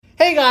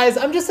Hey guys,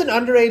 I'm just an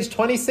underage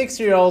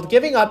 26-year-old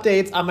giving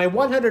updates on my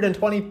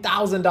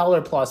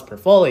 $120,000 plus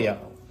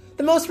portfolio.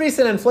 The most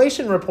recent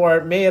inflation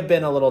report may have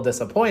been a little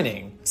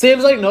disappointing.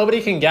 Seems like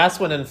nobody can guess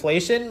when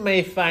inflation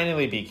may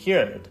finally be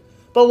cured.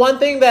 But one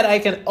thing that I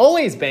can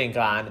always bank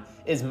on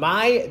is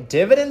my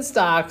dividend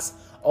stocks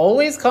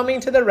always coming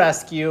to the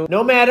rescue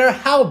no matter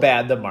how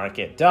bad the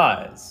market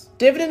does.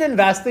 Dividend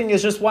investing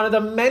is just one of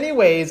the many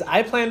ways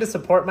I plan to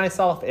support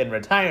myself in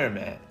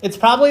retirement. It's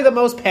probably the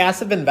most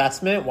passive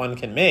investment one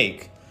can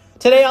make.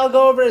 Today I'll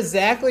go over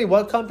exactly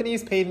what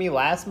companies paid me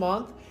last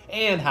month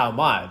and how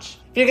much.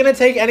 If you're going to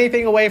take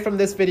anything away from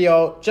this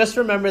video, just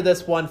remember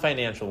this one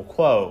financial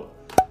quote.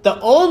 The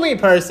only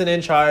person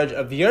in charge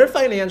of your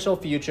financial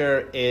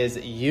future is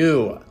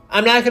you.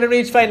 I'm not going to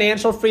reach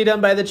financial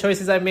freedom by the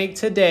choices I make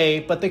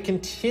today, but the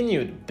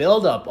continued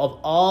buildup of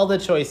all the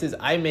choices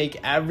I make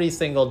every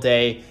single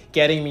day,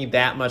 getting me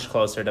that much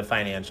closer to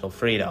financial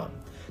freedom.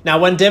 Now,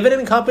 when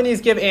dividend companies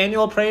give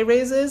annual pay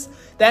raises,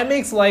 that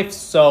makes life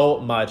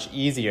so much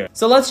easier.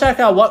 So let's check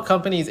out what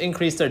companies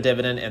increased their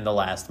dividend in the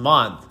last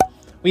month.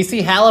 We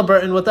see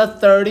Halliburton with a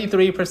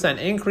 33%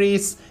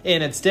 increase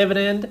in its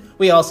dividend.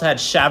 We also had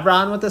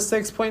Chevron with a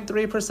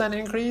 6.3%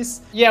 increase.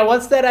 Yeah,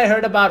 what's that I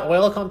heard about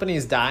oil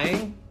companies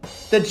dying?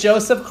 The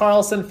Joseph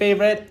Carlson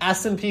favorite,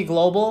 S&P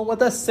Global,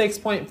 with a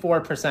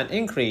 6.4%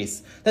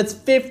 increase. That's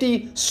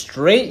 50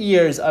 straight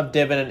years of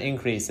dividend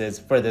increases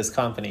for this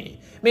company.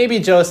 Maybe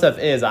Joseph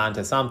is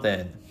onto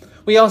something.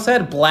 We also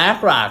had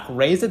BlackRock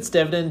raise its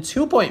dividend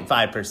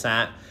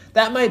 2.5%.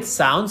 That might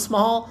sound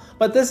small,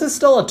 but this is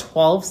still a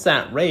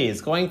 12-cent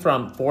raise, going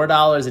from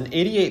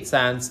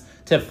 $4.88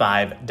 to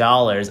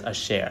 $5 a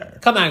share.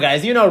 Come on,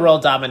 guys, you know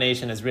world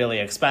domination is really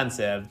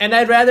expensive, and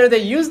I'd rather they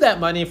use that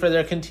money for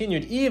their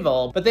continued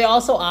evil, but they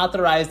also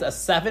authorized a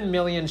 7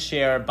 million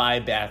share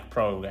buyback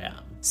program.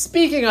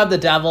 Speaking of the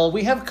devil,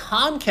 we have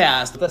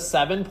Comcast with a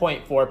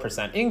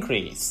 7.4%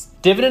 increase.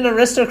 Dividend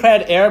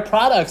aristocrat Air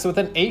Products with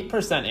an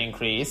 8%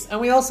 increase.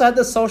 And we also had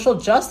the social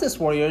justice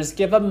warriors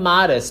give a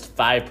modest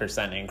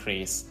 5%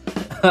 increase.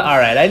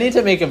 Alright, I need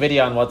to make a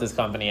video on what this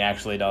company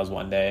actually does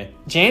one day.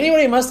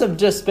 January must have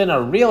just been a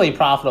really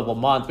profitable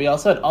month. We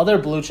also had other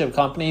blue chip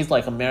companies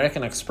like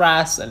American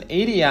Express and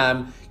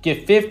ADM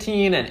give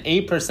 15 and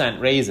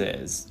 8%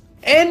 raises.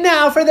 And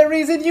now for the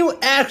reason you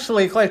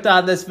actually clicked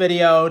on this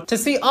video, to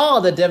see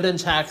all the dividend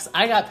checks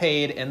I got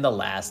paid in the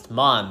last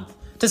month.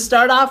 To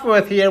start off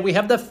with here, we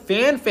have the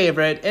fan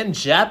favorite in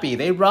JEPI.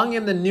 They rung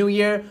in the new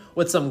year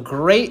with some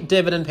great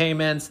dividend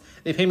payments.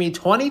 They pay me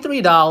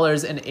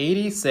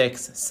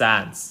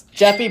 $23.86.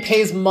 JEPI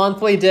pays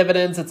monthly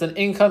dividends. It's an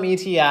income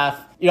ETF.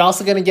 You're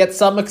also going to get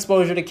some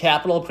exposure to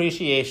capital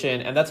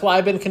appreciation, and that's why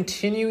I've been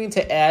continuing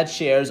to add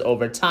shares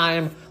over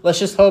time. Let's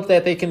just hope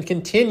that they can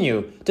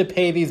continue to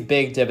pay these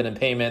big dividend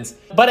payments.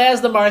 But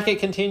as the market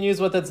continues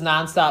with its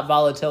nonstop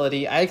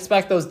volatility, I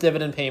expect those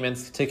dividend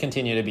payments to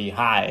continue to be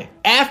high.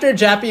 After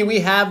JEPI, we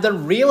have the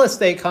real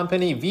estate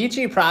company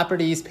Vici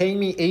Properties paying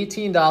me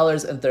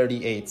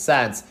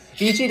 $18.38.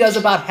 Vici does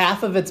about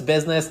half of its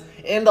business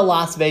in the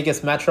Las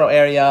Vegas metro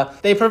area.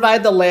 They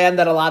provide the land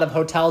that a lot of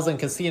hotels and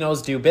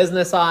casinos do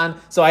business on.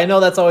 So I know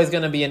that's always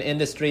going to be an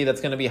industry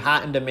that's going to be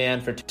hot in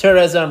demand for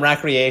tourism,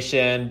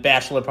 recreation,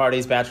 bachelor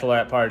parties,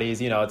 bachelorette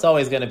parties. You know, it's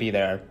always going to be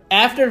there.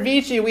 After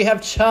Vici, we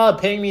have Chubb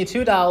paying me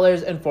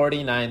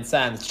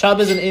 $2.49.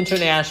 Chubb is an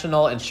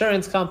international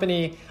insurance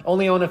company.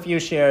 Only own a few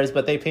shares,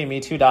 but they pay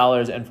me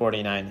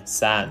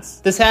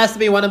 $2.49. This has to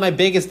be one of my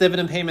biggest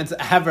dividend payments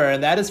ever,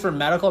 and that is for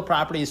Medical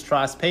Properties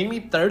Trust, paying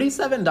me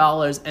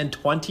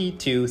 $37.22.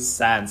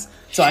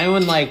 So I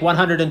own like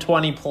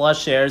 120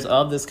 plus shares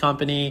of this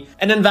company.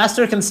 An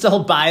investor can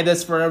still buy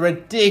this for a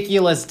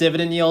ridiculous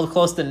dividend yield,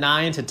 close to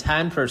 9 to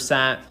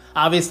 10%.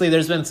 Obviously,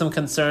 there's been some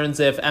concerns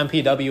if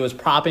MPW is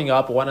propping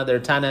up one of their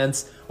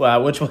tenants,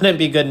 which wouldn't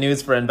be good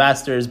news for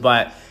investors.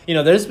 But, you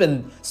know, there's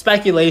been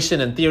speculation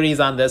and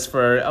theories on this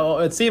for,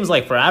 it seems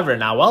like forever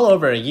now, well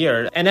over a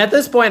year. And at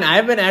this point, I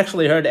haven't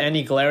actually heard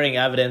any glaring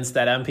evidence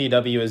that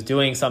MPW is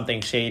doing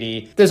something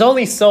shady. There's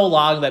only so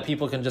long that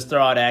people can just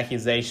throw out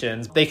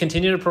accusations. They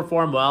continue to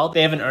perform well.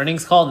 They have an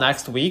earnings call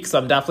next week, so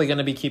I'm definitely going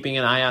to be keeping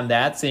an eye on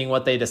that, seeing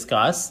what they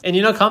discuss. And,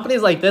 you know,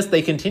 companies like this,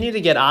 they continue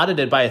to get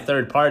audited by a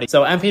third party.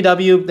 So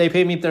MPW, they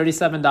pay me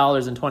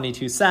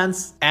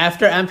 $37.22.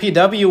 After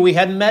MPW, we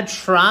had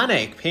Medtronic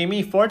pay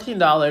me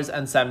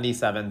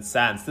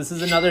 $14.77. This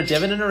is another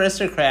dividend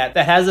aristocrat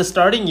that has a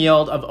starting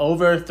yield of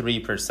over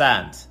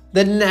 3%.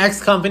 The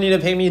next company to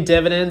pay me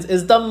dividends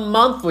is the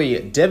monthly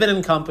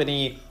dividend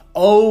company,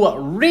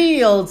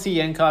 Realty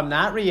Income,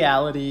 not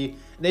Reality.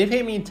 They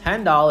pay me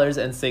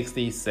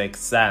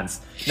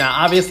 $10.66. Now,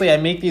 obviously, I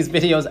make these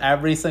videos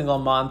every single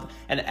month,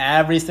 and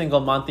every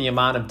single month, the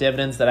amount of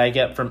dividends that I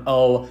get from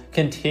O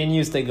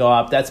continues to go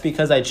up. That's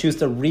because I choose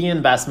to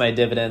reinvest my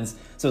dividends.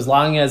 So as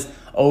long as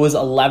O's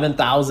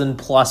 11,000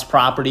 plus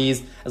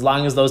properties, as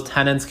long as those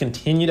tenants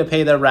continue to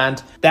pay their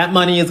rent, that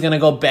money is going to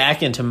go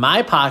back into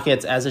my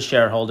pockets as a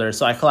shareholder.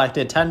 So I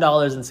collected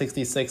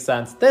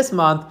 $10.66 this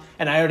month,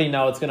 and I already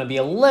know it's going to be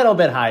a little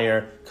bit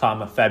higher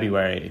come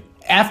February.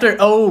 After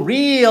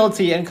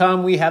Realty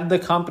Income, we have the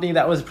company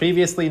that was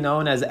previously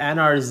known as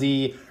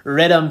NRZ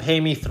Riddim pay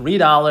me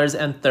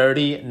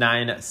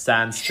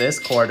 $3.39 this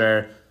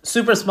quarter.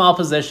 Super small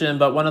position,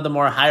 but one of the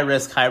more high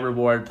risk, high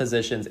reward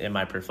positions in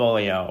my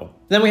portfolio.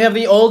 Then we have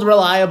the old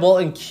reliable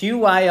and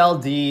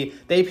QYLD.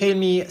 They paid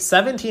me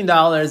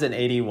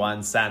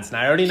 $17.81.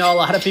 Now I already know a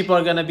lot of people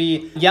are going to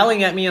be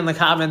yelling at me in the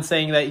comments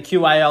saying that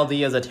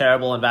QYLD is a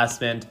terrible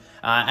investment.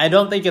 I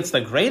don't think it's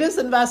the greatest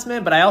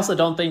investment, but I also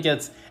don't think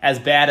it's as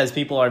bad as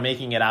people are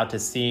making it out to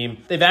seem.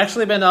 They've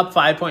actually been up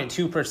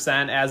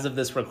 5.2% as of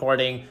this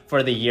recording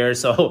for the year.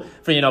 So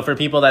for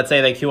people that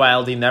say that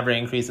QYLD never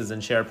increases in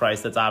share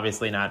price, that's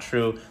obviously not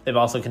true. They've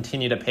also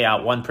continued to pay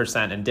out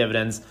 1% in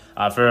dividends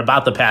for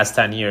about the past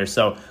 10 years.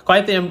 So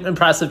quite the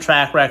impressive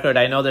track record.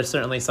 I know there's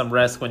certainly some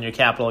risk when your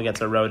capital gets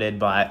eroded,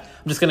 but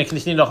I'm just going to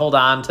continue to hold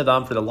on to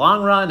them for the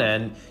long run.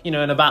 And, in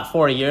about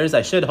 4 years,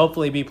 I should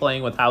hopefully be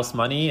playing with house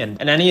money and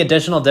any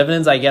additional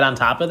dividends I get on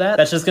top of that,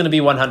 that's just going to be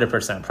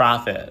 100%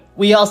 profit.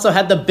 We also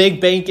had the big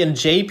bank in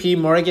JP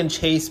Morgan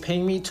Chase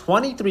paying me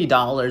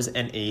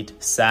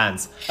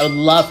 $23.08. I would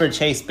love for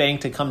Chase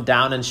Bank to come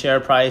down in share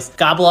price,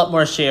 gobble up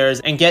more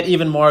shares, and get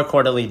even more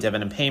quarterly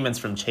dividend payments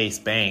from Chase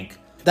Bank.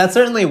 That's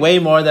certainly way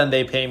more than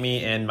they pay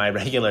me in my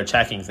regular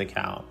checkings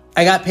account.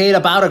 I got paid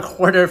about a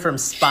quarter from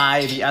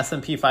SPY, the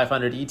S&P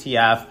 500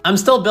 ETF. I'm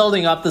still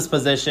building up this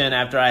position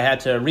after I had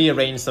to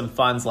rearrange some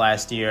funds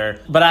last year,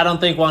 but I don't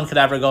think one could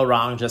ever go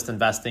wrong just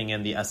investing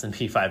in the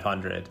S&P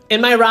 500. In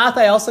my Roth,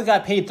 I also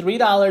got paid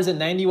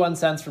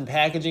 $3.91 from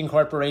Packaging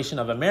Corporation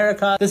of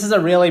America. This is a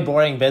really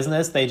boring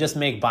business. They just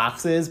make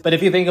boxes, but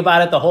if you think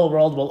about it, the whole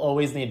world will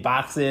always need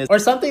boxes or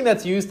something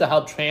that's used to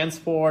help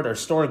transport or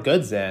store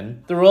goods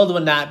in. The world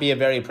would not be a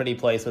very pretty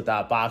place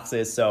without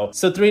boxes. So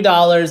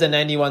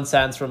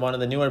 $3.91 from one of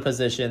the newer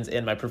positions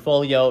in my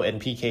portfolio in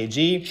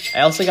PKG. I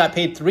also got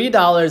paid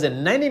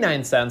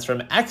 $3.99 from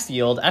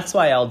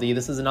XYLD.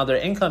 This is another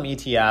income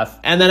ETF.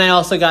 And then I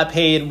also got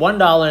paid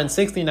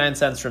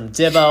 $1.69 from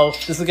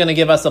Divo. This is going to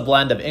give us a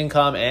blend of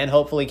income and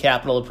hopefully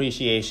capital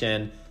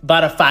appreciation.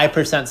 About a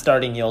 5%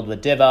 starting yield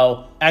with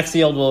Divo.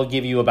 XYLD will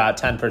give you about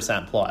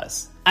 10%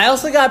 plus. I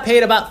also got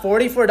paid about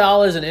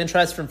 $44 in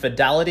interest from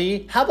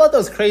Fidelity. How about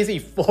those crazy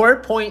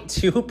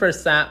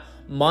 4.2%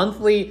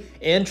 monthly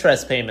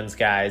interest payments,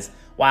 guys?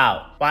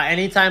 Wow.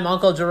 Anytime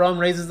Uncle Jerome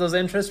raises those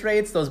interest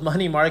rates, those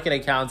money market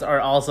accounts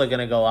are also going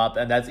to go up,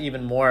 and that's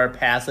even more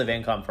passive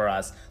income for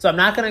us. So I'm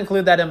not going to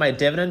include that in my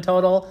dividend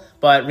total,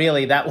 but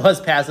really that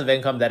was passive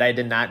income that I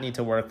did not need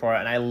to work for,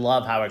 and I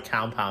love how it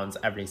compounds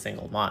every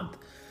single month.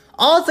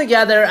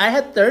 Altogether, I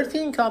had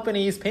 13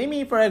 companies pay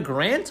me for a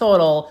grand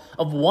total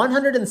of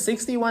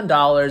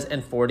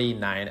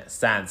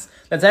 $161.49.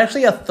 That's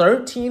actually a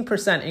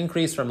 13%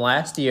 increase from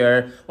last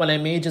year when I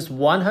made just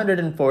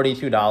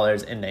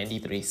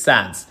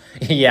 $142.93.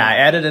 Yeah, I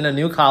added in a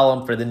new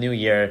column for the new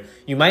year.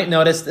 You might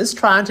notice this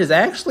tranche is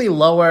actually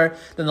lower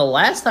than the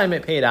last time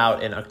it paid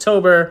out in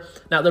October.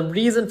 Now, the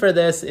reason for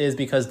this is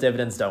because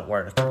dividends don't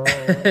work.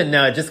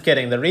 No, just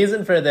kidding. The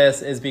reason for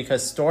this is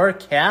because Store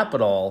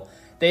Capital,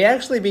 they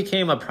actually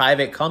became a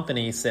private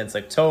company since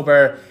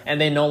October, and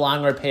they no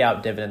longer pay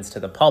out dividends to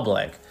the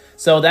public.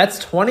 So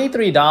that's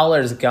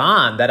 $23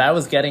 gone that I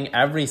was getting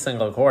every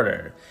single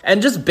quarter.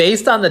 And just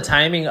based on the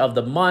timing of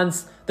the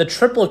months, the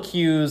triple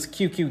Qs,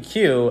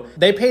 QQQ,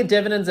 they paid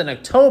dividends in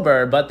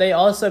October, but they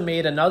also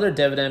made another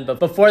dividend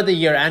before the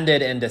year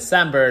ended in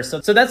December. So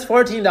that's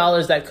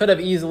 $14 that could have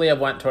easily have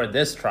went toward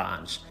this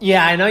tranche.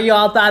 Yeah, I know you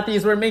all thought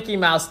these were Mickey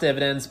Mouse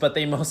dividends, but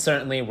they most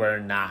certainly were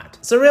not.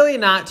 So really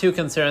not too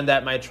concerned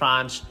that my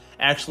tranche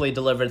actually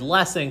delivered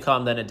less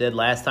income than it did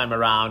last time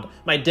around.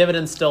 My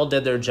dividends still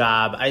did their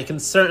job. I can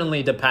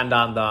certainly depend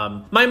on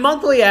them. My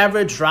monthly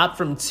average dropped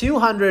from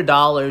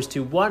 $200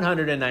 to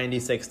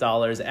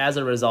 $196 as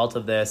a result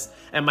of this.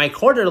 And my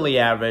quarterly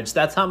average,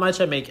 that's how much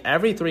I make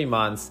every 3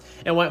 months,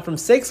 it went from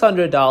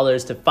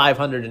 $600 to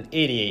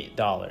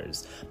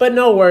 $588. But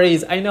no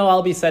worries, I know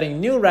I'll be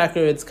setting new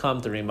records come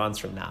 3 months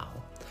from now.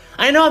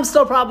 I know I'm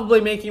still probably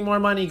making more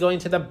money going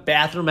to the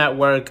bathroom at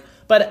work,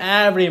 but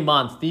every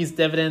month, these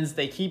dividends,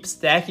 they keep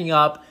stacking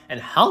up and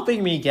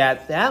helping me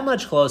get that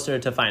much closer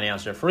to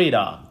financial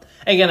freedom.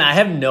 Again, I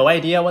have no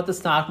idea what the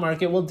stock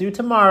market will do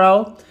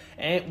tomorrow,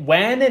 and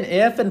when and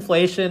if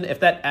inflation, if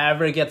that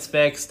ever gets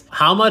fixed,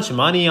 how much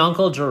money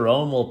Uncle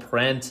Jerome will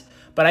print.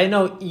 But I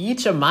know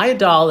each of my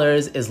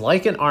dollars is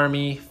like an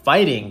army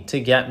fighting to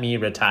get me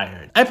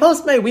retired. I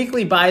post my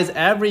weekly buys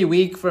every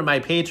week for my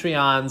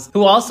Patreons,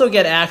 who also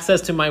get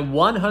access to my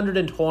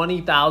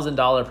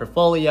 $120,000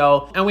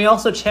 portfolio, and we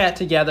also chat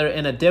together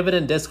in a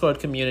dividend Discord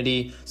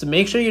community, so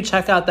make sure you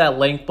check out that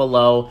link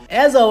below.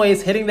 As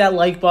always, hitting that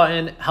like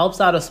button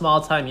helps out a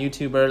small-time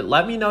YouTuber.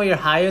 Let me know your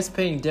highest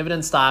paying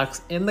dividend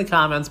stocks in the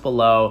comments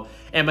below,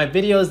 and my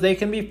videos, they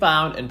can be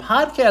found in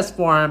podcast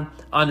form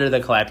under the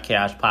Collect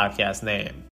Cash podcast name.